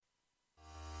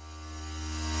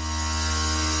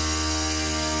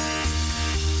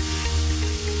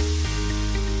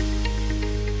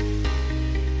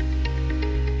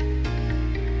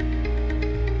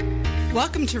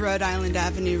Welcome to Rhode Island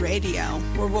Avenue Radio,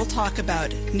 where we'll talk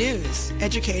about news,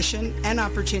 education, and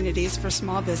opportunities for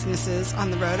small businesses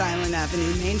on the Rhode Island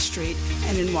Avenue Main Street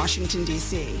and in Washington,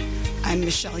 D.C. I'm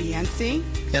Michelle Yancey.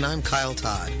 And I'm Kyle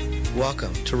Todd.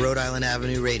 Welcome to Rhode Island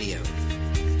Avenue Radio.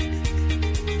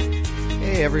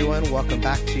 Hey everyone, welcome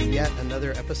back to yet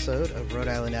another episode of Rhode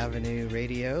Island Avenue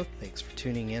Radio. Thanks for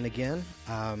tuning in again.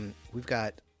 We've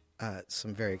got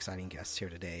some very exciting guests here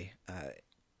today,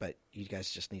 but you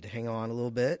guys just need to hang on a little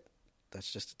bit.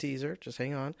 That's just a teaser. Just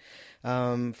hang on.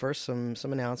 First, some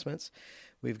announcements.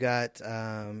 We've got,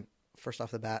 first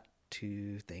off the bat,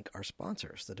 to thank our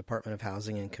sponsors, the Department of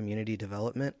Housing and Community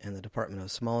Development and the Department of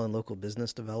Small and Local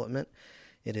Business Development.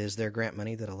 It is their grant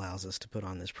money that allows us to put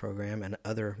on this program and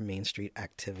other Main Street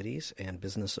activities and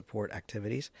business support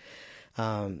activities.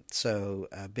 So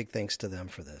big thanks to them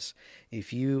for this.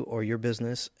 If you or your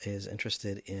business is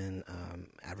interested in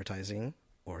advertising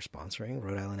or sponsoring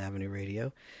Rhode Island Avenue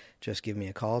Radio, just give me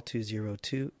a call,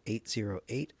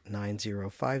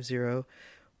 202-808-9050,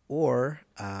 or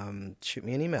shoot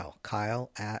me an email,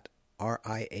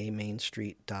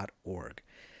 kyle@riamainstreet.org.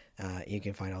 You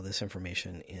can find all this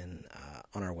information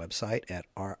on our website at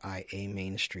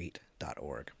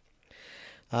riamainstreet.org.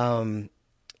 I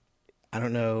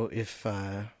don't know if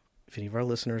any of our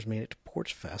listeners made it to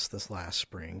Porch Fest this last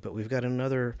spring, but we've got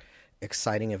another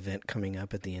exciting event coming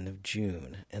up at the end of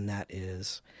June, and that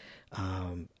is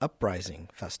Uprising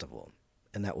Festival,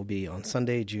 and that will be on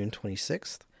Sunday, June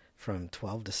 26th. From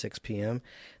 12 to 6 p.m.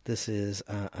 This is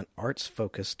an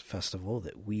arts-focused festival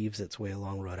that weaves its way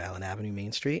along Rhode Island Avenue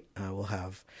Main Street. We'll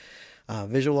have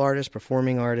visual artists,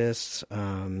 performing artists,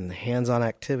 hands-on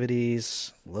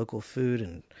activities, local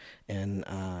food and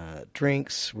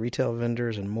drinks, retail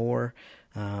vendors, and more,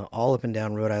 all up and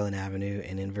down Rhode Island Avenue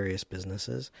and in various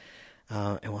businesses.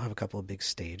 And we'll have a couple of big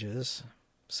stages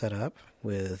set up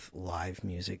with live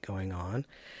music going on.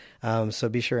 So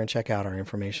be sure and check out our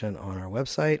information on our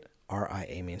website,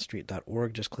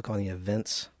 riamainstreet.org. Just click on the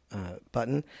events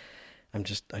button.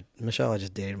 Michelle, I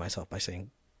just dated myself by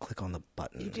saying click on the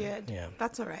button. You did? Yeah.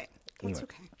 That's all right. That's Anyway.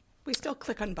 okay. We still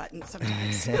click on buttons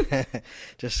sometimes.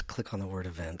 Just click on the word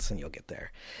events and you'll get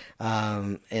there.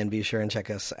 And be sure and check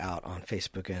us out on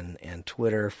Facebook and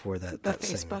Twitter for that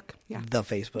Facebook. Yeah. The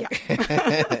Facebook.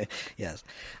 Yeah. Yes.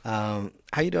 How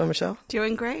you doing, Michelle?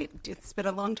 Doing great. It's been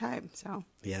a long time, so.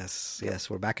 Yes.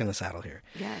 We're back in the saddle here.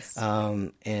 Yes.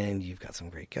 And you've got some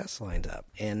great guests lined up.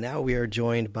 And now we are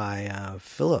joined by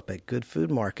Philip at Good Food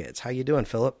Markets. How you doing,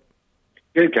 Philip?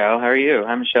 Good, Kyle. How are you?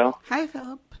 Hi, Michelle. Hi,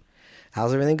 Philip.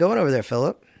 How's everything going over there,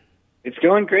 Philip? It's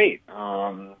going great.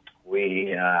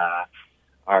 We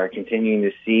are continuing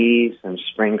to see some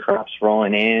spring crops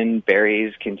rolling in.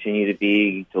 Berries continue to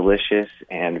be delicious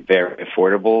and very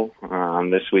affordable.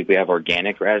 This week we have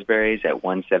organic raspberries at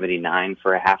 $1.79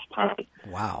 for a half pint.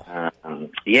 Wow.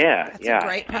 That's a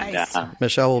great price.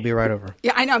 Michelle will be right over.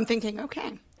 Yeah, I know. I'm thinking,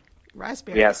 okay,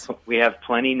 raspberries. We have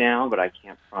plenty now, but I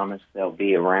can't promise they'll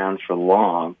be around for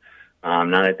long.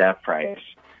 Not at that price.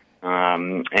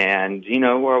 And,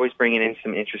 we're always bringing in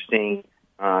some interesting,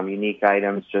 unique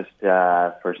items just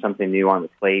for something new on the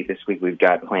plate. This week we've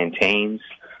got plantains,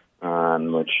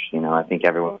 which, I think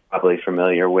everyone's probably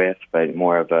familiar with, but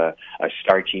more of a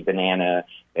starchy banana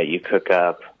that you cook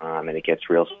up, and it gets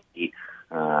real sweet.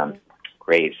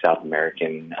 Great South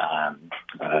American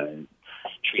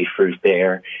tree fruit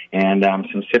there. And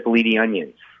some Cipolletti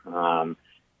onions.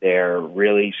 They're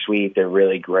really sweet. They're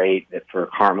really great for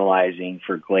caramelizing,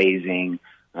 for glazing.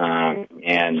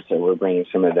 And so we're bringing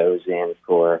some of those in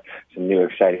for some new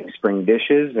exciting spring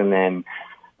dishes. And then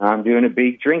I'm doing a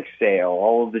big drink sale.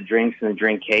 All of the drinks in the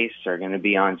drink case are going to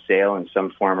be on sale in some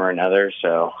form or another.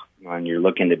 So when you're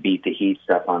looking to beat the heat,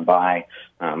 stop on by.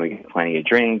 We get plenty of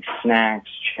drinks, snacks,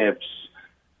 chips,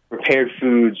 prepared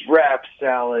foods, wraps,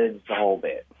 salads, the whole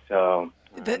bit. So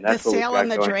the sale on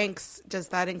the drinks, does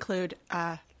that include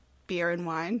beer and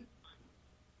wine?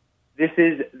 This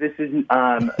is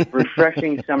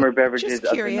refreshing summer beverages of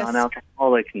the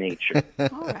non-alcoholic nature.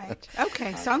 All right.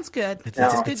 Okay. Sounds good.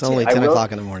 It's only 10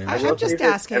 o'clock in the morning. I'm just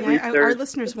asking. Our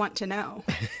listeners want to know.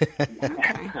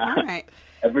 Okay. All right.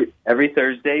 Every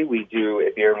Thursday, we do a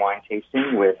beer and wine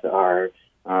tasting with our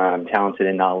talented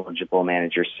and knowledgeable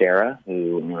manager, Sarah,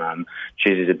 who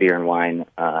chooses a beer and wine,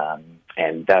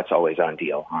 and that's always on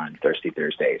deal on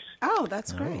Thursdays. Oh,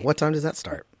 that's great. What time does that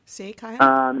start? See,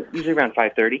 Kyle? Usually around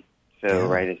 5:30. So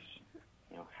right as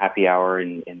happy hour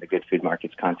in the Good Food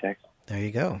Markets context. There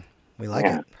you go. We like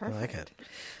it. Perfect. We like it.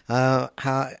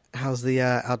 How's the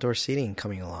outdoor seating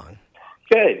coming along?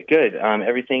 Good.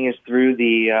 Everything is through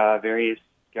the various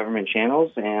government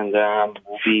channels, and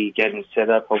we'll be getting set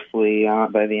up hopefully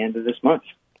by the end of this month.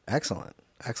 Excellent.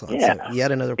 Excellent. Yeah. So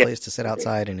yet another place to sit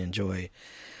outside and enjoy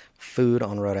food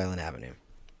on Rhode Island Avenue.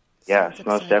 Yes,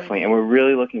 most definitely. And we're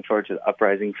really looking forward to the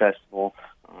Uprising Festival,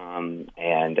 and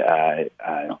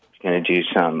going to do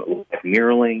some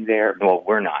muraling there. Well,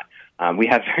 we're not. We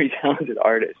have very talented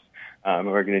artists.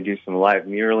 We're going to do some live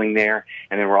muraling there,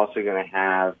 and then we're also going to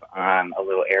have a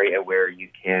little area where you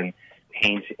can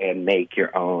paint and make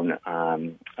your own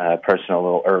personal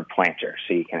little herb planter.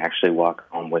 So you can actually walk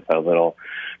home with a little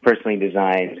personally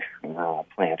designed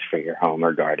plant for your home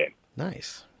or garden.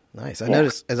 Nice. I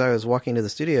noticed as I was walking to the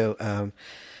studio,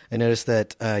 I noticed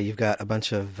that you've got a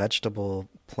bunch of vegetable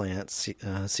plants,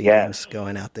 seedlings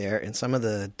going out there, and some of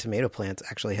the tomato plants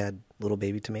actually had little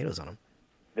baby tomatoes on them.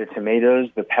 The tomatoes,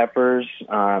 the peppers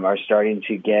are starting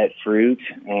to get fruit,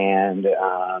 and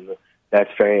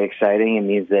that's very exciting. It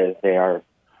means that they are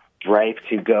ripe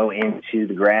to go into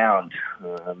the ground.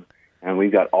 And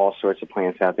we've got all sorts of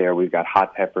plants out there. We've got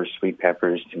hot peppers, sweet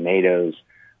peppers, tomatoes,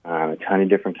 a ton of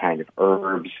different kinds of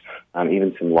herbs,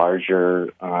 even some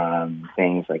larger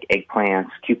things like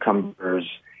eggplants, cucumbers,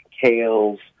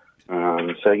 kales.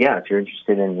 So, if you're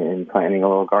interested in planting a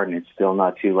little garden, it's still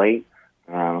not too late.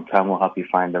 Come, we'll help you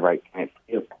find the right plant for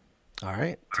you. All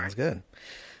right. Sounds good.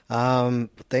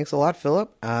 Thanks a lot,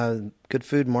 Philip. Good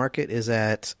Food Market is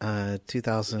at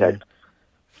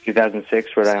 2006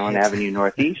 Rhode Island Avenue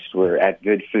Northeast. We're at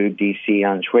Good Food DC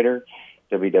on Twitter,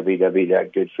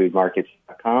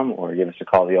 www.goodfoodmarkets.com, or give us a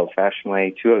call the old-fashioned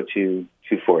way,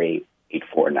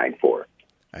 202-248-8494. All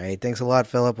right. Thanks a lot,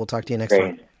 Philip. We'll talk to you next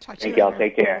time. Thank you all.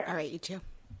 Take care. All right, you too.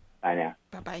 Bye now.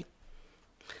 Bye-bye.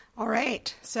 All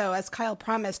right. So as Kyle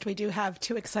promised, we do have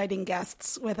two exciting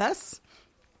guests with us.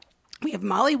 We have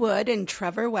Molly Wood and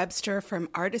Trevor Webster from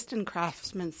Artist and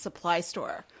Craftsman Supply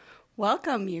Store.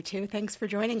 Welcome, you two. Thanks for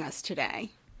joining us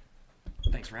today.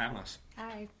 Thanks for having us.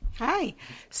 Hi.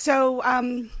 So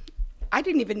I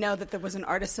didn't even know that there was an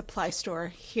artist supply store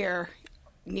here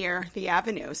near the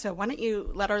Avenue. So why don't you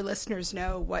let our listeners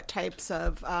know what types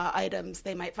of items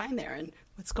they might find there and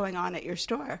what's going on at your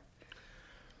store?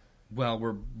 Well,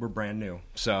 we're brand new,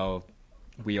 so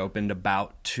we opened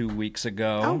about 2 weeks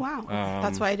ago. Oh, wow.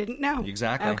 That's why I didn't know.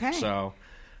 Exactly. Okay. So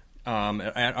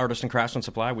at Artist and Craftsman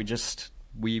Supply, we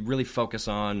really focus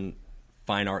on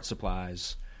fine art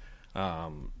supplies,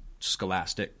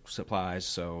 scholastic supplies,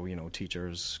 so,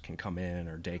 teachers can come in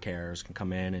or daycares can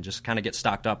come in and just kind of get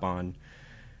stocked up on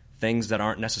things that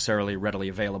aren't necessarily readily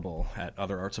available at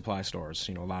other art supply stores.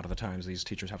 A lot of the times these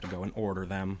teachers have to go and order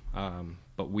them,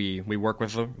 but we work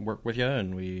with you,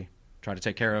 and we try to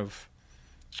take care of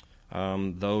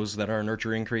those that are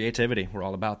nurturing creativity. We're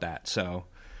all about that. So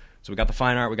we got the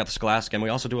fine art, we got the scholastic, and we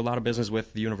also do a lot of business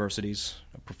with the universities,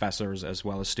 professors, as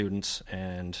well as students,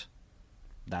 and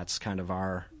that's kind of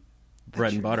our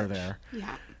bread and butter there.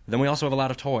 Yeah. Then we also have a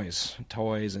lot of toys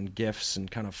and gifts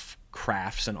and kind of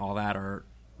crafts, and all that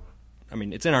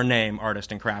it's in our name,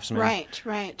 Artist and Craftsman.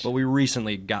 Right. But we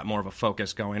recently got more of a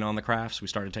focus going on the crafts. We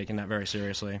started taking that very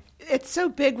seriously. It's so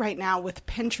big right now with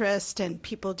Pinterest and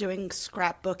people doing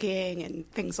scrapbooking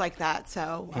and things like that.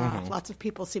 So lots of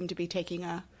people seem to be taking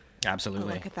a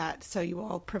look at that. So you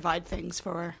all provide things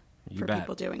for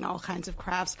people doing all kinds of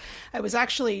crafts. I was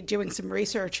actually doing some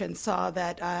research and saw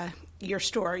that your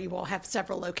store, you all have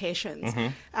several locations.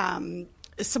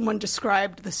 Someone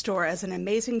described the store as an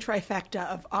amazing trifecta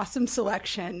of awesome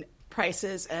selection,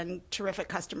 prices, and terrific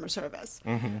customer service,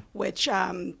 which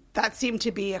that seemed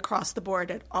to be across the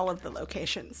board at all of the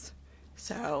locations.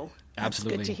 So that's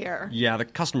good to hear. Yeah, the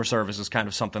customer service is kind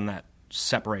of something that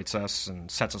separates us and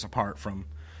sets us apart from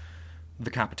the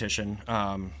competition.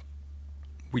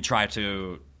 We try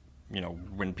to,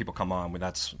 when people come on,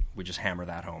 we just hammer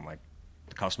that home. Like,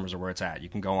 the customers are where it's at. You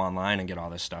can go online and get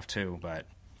all this stuff too, but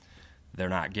they're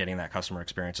not getting that customer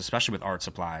experience, especially with art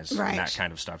supplies and that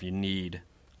kind of stuff. You need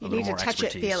a little more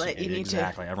expertise. You need to touch it, feel it.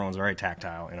 Exactly. Everyone's very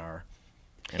tactile in our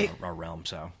realm.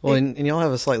 So and y'all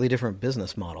have a slightly different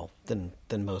business model than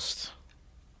most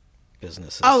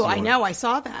businesses. Oh, I know. I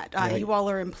saw that. You all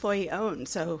are employee owned,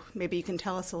 so maybe you can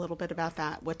tell us a little bit about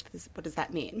that. What does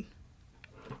that mean?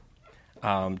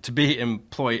 To be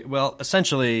employee, well,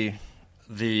 essentially,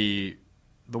 the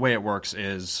way it works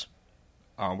is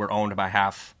we're owned by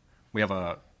half. We have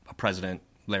a president,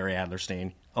 Larry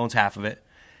Adlerstein, owns half of it.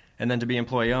 And then to be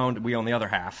employee-owned, we own the other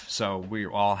half. So we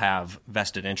all have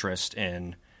vested interest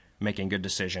in making good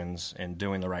decisions and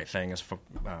doing the right thing as far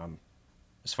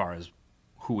as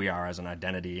who we are as an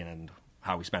identity and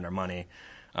how we spend our money.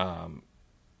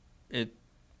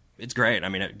 It's great.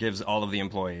 It gives all of the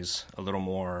employees a little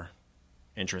more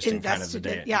interest in kind of the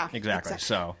day. Yeah, exactly.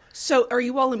 So are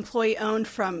you all employee owned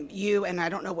from you? And I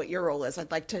don't know what your role is.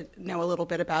 I'd like to know a little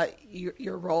bit about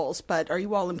your roles, but are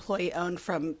you all employee owned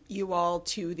from you all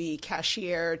to the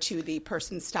cashier to the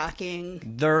person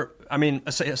stocking?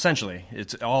 Essentially,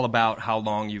 it's all about how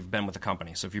long you've been with the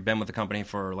company. So if you've been with the company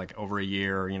for like over a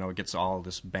year, it gets all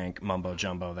this bank mumbo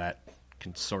jumbo that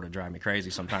can sort of drive me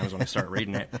crazy sometimes when I start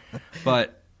reading it.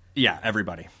 But yeah,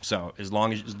 everybody. So the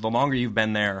longer you've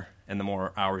been there and the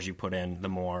more hours you put in, the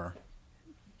more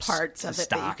parts of it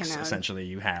stocks that you can own. Essentially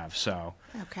you have. So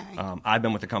okay. I've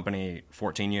been with the company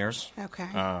 14 years. Okay.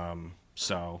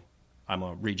 So I'm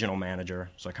a regional manager,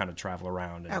 so I kind of travel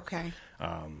around. And, okay.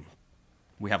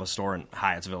 We have a store in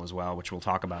Hyattsville as well, which we'll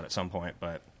talk about at some point.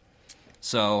 But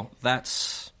so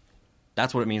that's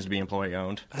what it means to be employee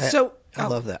owned. I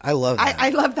love that. I love that. I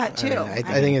love that too. I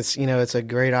think it's it's a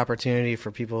great opportunity for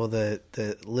people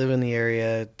that live in the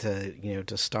area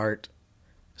to start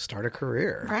a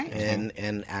career, right?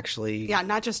 And actually,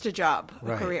 not just a job, a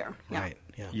right, career. Yeah. Right.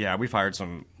 Yeah, we've hired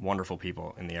some wonderful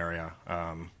people in the area,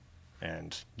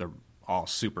 and they're all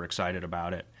super excited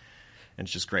about it. And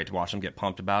it's just great to watch them get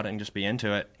pumped about it and just be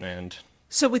into it. And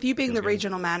so, with you being the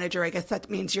regional manager, I guess that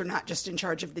means you're not just in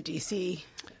charge of the DC.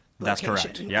 That's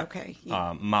location. correct. Yep. Okay.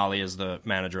 Yeah. Molly is the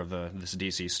manager of this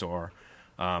DC store.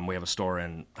 We have a store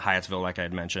in Hyattsville, like I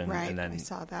had mentioned. Right, and then, I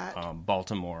saw that.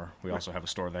 Baltimore, we also have a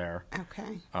store there.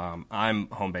 Okay. I'm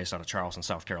home based out of Charleston,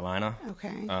 South Carolina.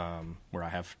 Okay. Where I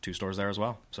have 2 stores there as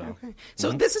well. So. Okay.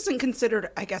 So this isn't considered,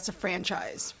 I guess, a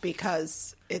franchise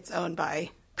because it's owned by.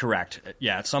 Correct.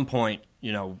 Yeah. At some point,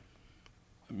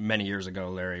 many years ago,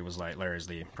 Larry's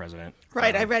the president.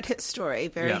 Right. I read his story.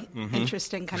 Very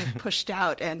interesting, kind of pushed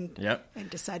out and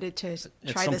decided to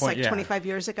try this 25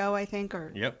 years ago, I think.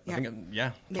 Or I think,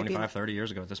 25, 30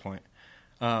 years ago at this point.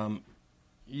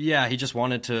 He just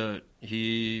wanted to,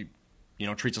 he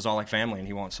treats us all like family, and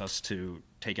he wants us to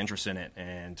take interest in it.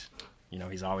 And,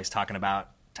 he's always talking about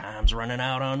time's running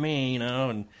out on me,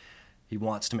 and he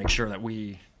wants to make sure that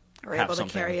we are have able to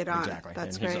something. carry it on. Exactly.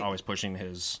 That's and he's great. always pushing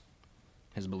his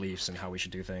beliefs and how we should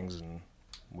do things, and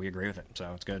we agree with it,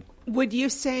 so it's good. Would you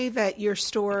say that your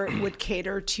store would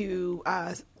cater to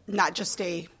not just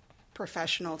a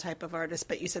professional type of artist,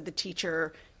 but you said the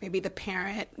teacher, maybe the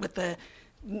parent with the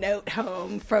note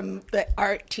home from the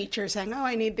art teacher saying,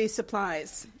 I need these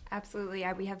supplies? Absolutely.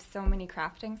 Yeah, we have so many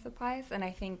crafting supplies, and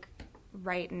I think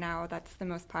right now that's the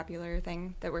most popular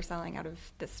thing that we're selling out of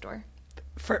this store.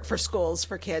 For schools,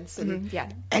 for kids? And, yeah.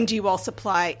 And do you all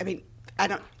supply,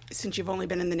 since you've only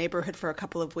been in the neighborhood for a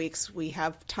couple of weeks, we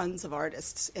have tons of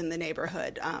artists in the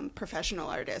neighborhood, professional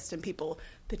artists and people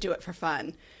that do it for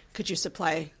fun. Could you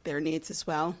supply their needs as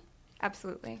well?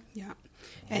 Absolutely. Yeah.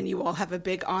 And you all have a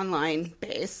big online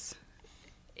base.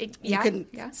 You Yeah.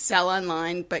 can sell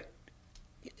online, but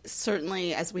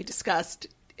certainly, as we discussed,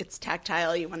 it's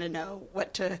tactile. You want to know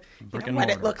what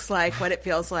it looks like, what it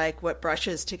feels like, what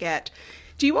brushes to get.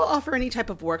 Do you all offer any type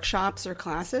of workshops or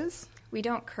classes? We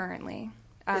don't currently.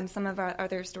 Some of our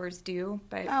other stores do,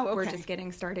 but we're just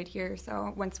getting started here.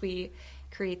 So once we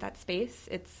create that space,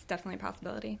 it's definitely a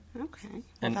possibility. Okay.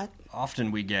 Well, and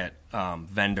often we get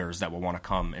vendors that will want to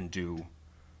come and do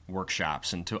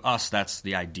workshops. And to us, that's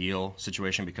the ideal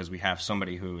situation because we have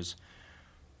somebody who's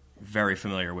very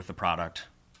familiar with the product.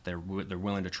 They're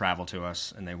willing to travel to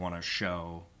us, and they want to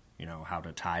show, how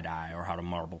to tie-dye or how to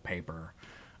marble paper.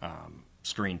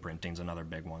 Screen printing's another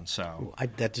big one. So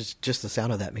that just the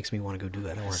sound of that makes me want to go do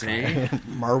it. I want to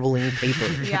marbling paper.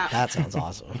 Yeah. That sounds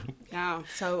awesome. Yeah.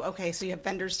 So you have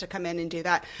vendors to come in and do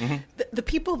that. Mm-hmm. The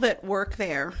people that work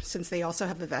there, since they also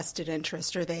have a vested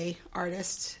interest, are they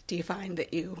artists? Do you find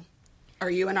that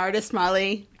are you an artist,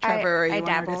 Molly? Trevor, are you an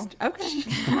dabble. artist? Okay.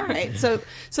 All right.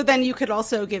 So then you could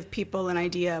also give people an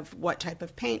idea of what type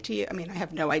of paint to use. I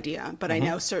have no idea, but I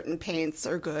know certain paints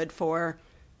are good for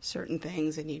certain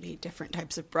things, and you need different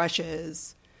types of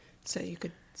brushes, so you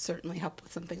could certainly help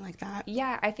with something like that.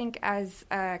 Yeah, I think as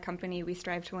a company, we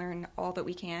strive to learn all that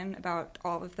we can about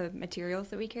all of the materials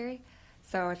that we carry.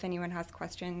 So if anyone has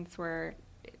questions,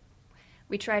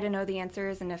 we try to know the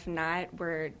answers, and if not,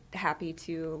 we're happy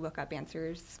to look up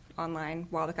answers online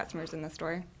while the customer's in the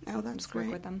store. Oh, that's great.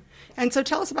 Work with them. And so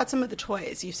tell us about some of the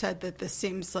toys. You said that this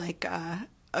seems like a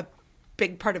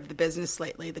big part of the business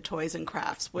lately, the toys and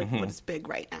crafts. What is big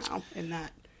right now in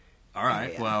that All right.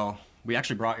 area? Well, we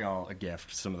actually brought y'all a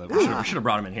gift. We should have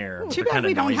brought them in here. Too bad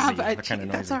we don't have a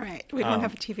TV. That's all right. We don't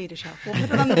have a TV to show. We'll put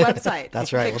it on the website.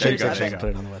 That's right. We'll Pictures take of pictures it. and put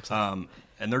it on the website.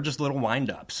 And they're just little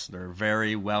wind-ups. They're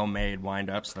very well-made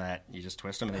wind-ups that you just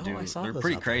twist them and I saw they're those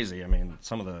pretty out there. crazy.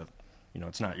 Some of the,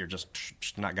 it's not, you're just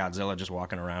not Godzilla just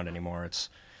walking around anymore.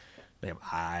 they have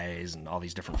eyes and all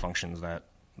these different functions that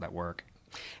work.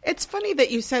 It's funny that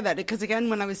you said that because, again,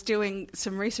 when I was doing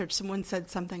some research, someone said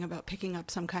something about picking up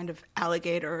some kind of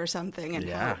alligator or something and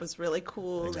how it was really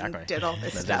cool and did all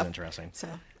this stuff. That is interesting. So,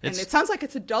 and it sounds like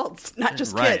it's adults, not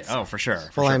just kids. Oh, for sure.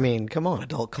 Well, I mean, come on,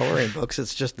 adult coloring books.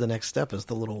 It's just the next step is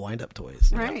the little wind-up toys.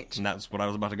 Right. And that's what I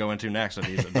was about to go into next. So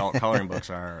these adult coloring books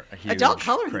are a huge Adult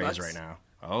coloring craze books? right now.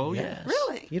 Oh, yes.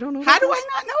 Really? You don't know How about do this?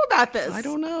 I not know about this? I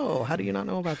don't know. How do you not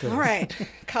know about this? All right.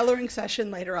 Coloring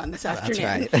session later on this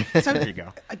afternoon. right. So There you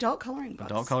go. adult coloring books.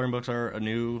 Adult coloring books are a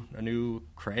new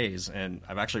craze, and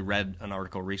I've actually read an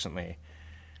article recently.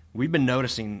 We've been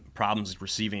noticing problems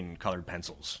receiving colored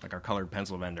pencils. Like our colored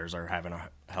pencil vendors are having a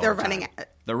hell They're of a running time. out.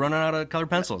 They're running out of colored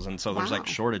pencils, and so there's Wow. like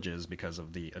shortages because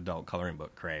of the adult coloring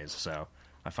book craze. So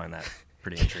I find that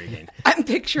pretty intriguing. I'm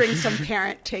picturing some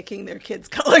parent taking their kid's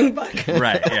coloring book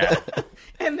Right, yeah.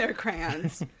 and their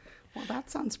crayons. Well,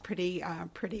 that sounds pretty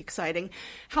exciting.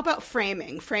 How about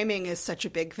framing? Framing is such a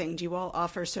big thing. Do you all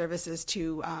offer services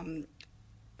to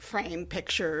frame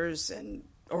pictures,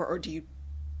 or do you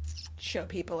show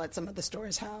people at some of the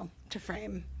stores how to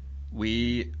frame?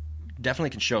 We definitely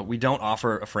can show. We don't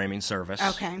offer a framing service.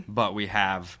 Okay. But we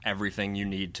have everything you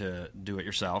need to do it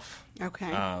yourself.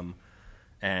 Okay.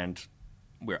 And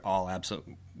we're all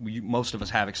most of us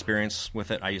have experience with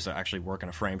it. I used to actually work in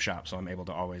a frame shop, so I'm able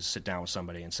to always sit down with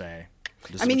somebody and say,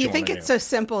 this is I mean, what you think wanna it's do. so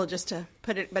simple just to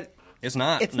put it, but It's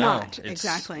not. It's no. not, It's-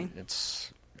 exactly.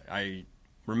 I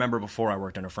remember before I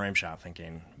worked in a frame shop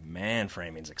thinking, man,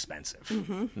 framing's expensive.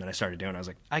 Mm-hmm. And then I started doing it. I was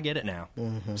like, I get it now.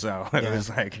 So it was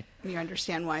like, you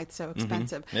understand why it's so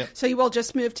expensive. Yep. So you all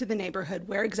just moved to the neighborhood.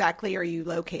 Where exactly are you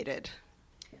located?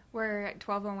 We're at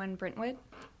 1201 Brentwood,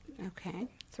 Okay.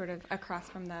 sort of across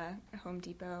from the Home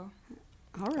Depot.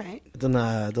 All right. Then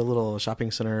the little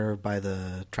shopping center by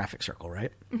the traffic circle,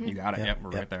 right? you got it. Yep, Yep,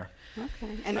 we're yep. right there.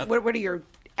 Okay. And what are your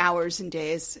hours and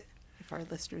days if our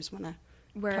listeners want to?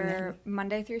 We're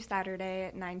Monday through Saturday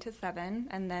at 9 to 7,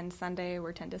 and then Sunday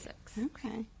we're 10 to 6.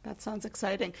 Okay, that sounds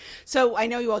exciting. So I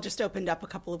know you all just opened up a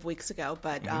couple of weeks ago,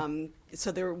 but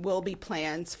so there will be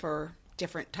plans for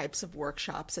different types of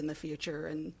workshops in the future,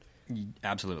 and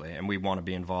Absolutely. And we want to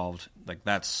be involved. Like,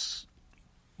 that's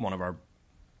one of our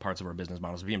parts of our business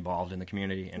model is to be involved in the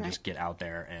community and just get out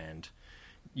there. And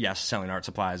yes, selling art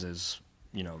supplies is,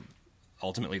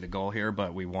 ultimately the goal here,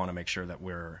 but we want to make sure that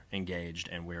we're engaged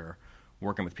and we're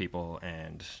working with people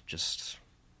and just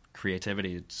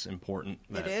creativity. It's important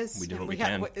that it is. we do And what we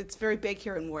can. It's very big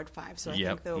here in Ward 5, so I think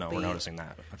Yep. there'll No, be. we're noticing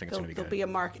that. I think it's going to be There'll good. be a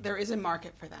market. There is a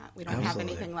market for that. We don't have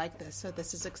Absolutely. anything like this, so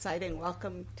this is exciting.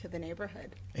 Welcome to the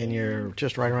neighborhood. And you're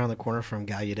just right around the corner from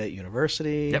Gallaudet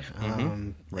University. Yep. Right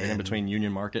in and- between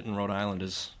Union Market and Rhode Island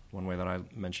is one way that I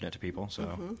mention it to people.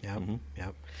 So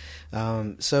Yep.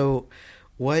 So,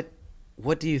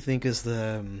 what do you think is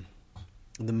the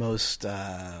most?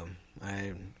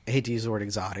 I hate to use the word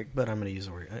exotic, but I'm going to use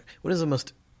the word. What is the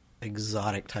most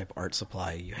exotic type art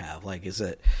supply you have? Like, is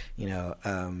it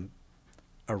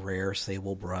a rare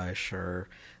sable brush or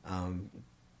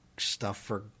stuff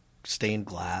for stained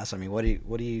glass? I mean, what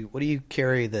do you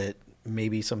carry that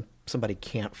maybe somebody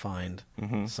can't find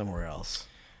somewhere else?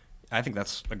 I think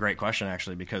that's a great question,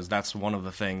 actually, because that's one of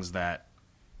the things that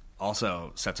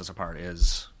also sets us apart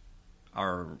is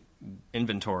our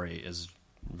inventory is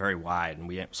very wide, and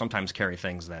we sometimes carry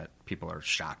things that people are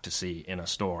shocked to see in a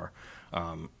store.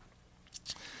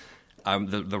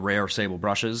 The rare sable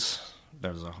brushes,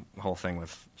 there's a whole thing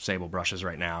with sable brushes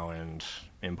right now and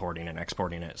importing and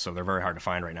exporting it, so they're very hard to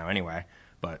find right now anyway.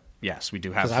 But yes, we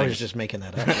do have Because things. I was just making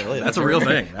that up. Really. That's a real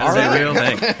thing. That's a real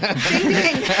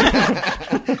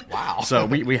thing. Wow. So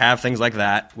we have things like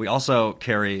that. We also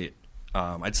carry,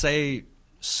 I'd say,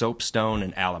 soapstone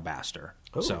and alabaster.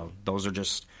 Ooh. So those are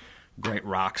just great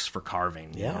rocks for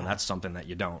carving. Yeah. And that's something that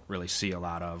you don't really see a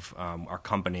lot of. Our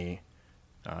company,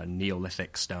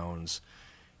 Neolithic Stones,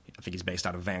 I think he's based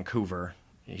out of Vancouver.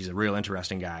 He's a real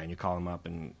interesting guy, and you call him up,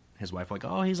 and his wife like,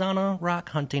 oh, he's on a rock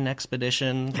hunting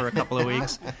expedition for a couple of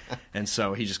weeks. And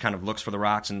so he just kind of looks for the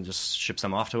rocks and just ships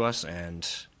them off to us, and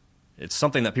it's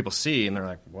something that people see, and they're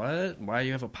like, what? Why do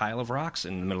you have a pile of rocks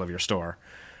in the middle of your store?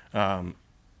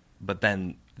 But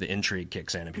then the intrigue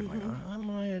kicks in, and people are like, oh, I'm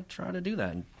going to try to do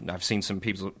that. And I've seen some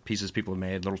pieces people have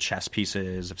made, little chess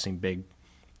pieces. I've seen big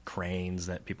cranes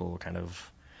that people kind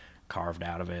of carved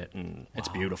out of it, and it's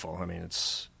beautiful. I mean,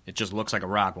 it just looks like a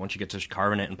rock. Once you get to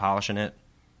carving it and polishing it,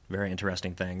 very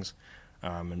interesting things.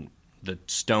 And the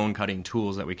stone cutting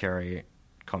tools that we carry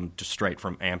come straight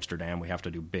from Amsterdam. We have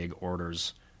to do big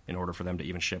orders in order for them to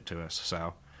even ship to us.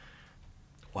 So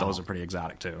Wow. those are pretty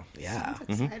exotic too. Yeah.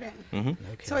 Sounds exciting. Okay.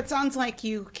 So it sounds like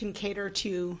you can cater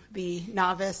to the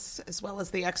novice as well as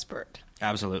the expert.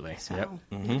 Absolutely. So,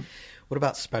 Yep. What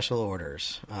about special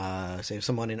orders? Say if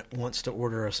someone wants to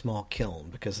order a small kiln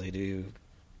because they do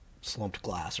slumped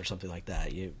glass or something like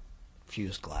that,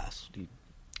 fused glass. You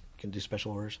can do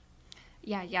special orders?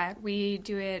 Yeah, we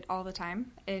do it all the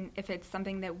time. And if it's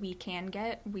something that we can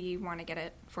get, we want to get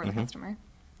it for the customer.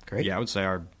 Great. Yeah, I would say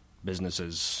our business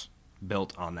is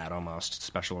built on that almost,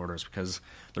 special orders, because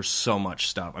there's so much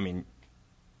stuff. I mean,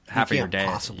 half of your can't day.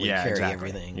 possibly yeah, carry exactly.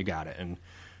 everything. You got it. And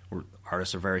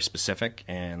artists are very specific,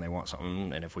 and they want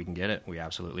something, and if we can get it, we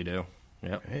absolutely do.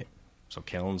 Yep. Great. So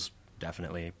kilns,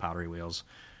 definitely, pottery wheels,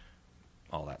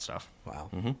 all that stuff. Wow.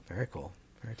 Very cool.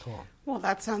 Very cool. Well,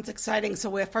 that sounds exciting.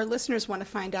 So if our listeners want to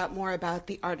find out more about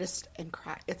the Artist and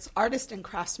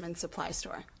Craftsman Supply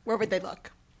Store, where would they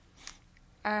look?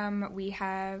 We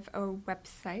have a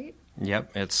website.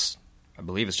 Yep, I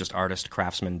believe it's just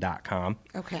artistcraftsman.com.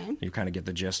 Okay. You kind of get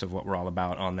the gist of what we're all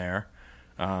about on there.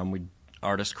 We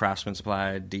Artist Craftsman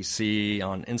Supply DC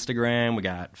on Instagram. We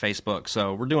got Facebook.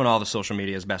 So we're doing all the social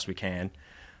media as best we can.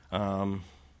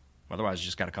 Otherwise, you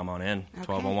just got to come on in.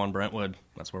 1201 Brentwood.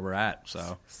 That's where we're at.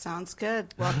 So Sounds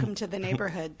good. Welcome to the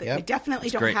neighborhood. Yep. We definitely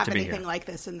It's don't great have to be anything here. like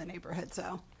this in the neighborhood.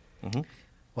 So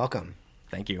Welcome.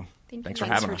 thank you. Thanks for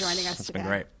for having us. joining us It's today. been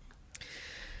great.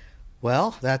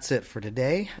 Well, that's it for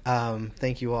today.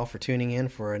 Thank you all for tuning in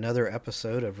for another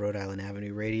episode of Rhode Island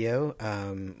Avenue Radio.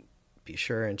 Be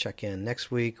sure and check in next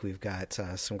week. We've got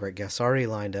some great guests already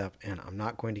lined up, and I'm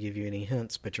not going to give you any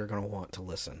hints, but you're going to want to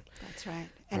listen. that's right.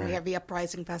 And All we right. have the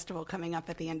Uprising Festival coming up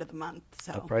at the end of the month.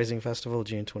 So Uprising Festival,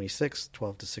 June 26th,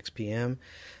 12 to 6 p.m.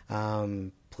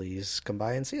 Please come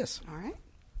by and see us. all right.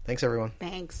 Thanks, everyone.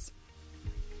 Thanks.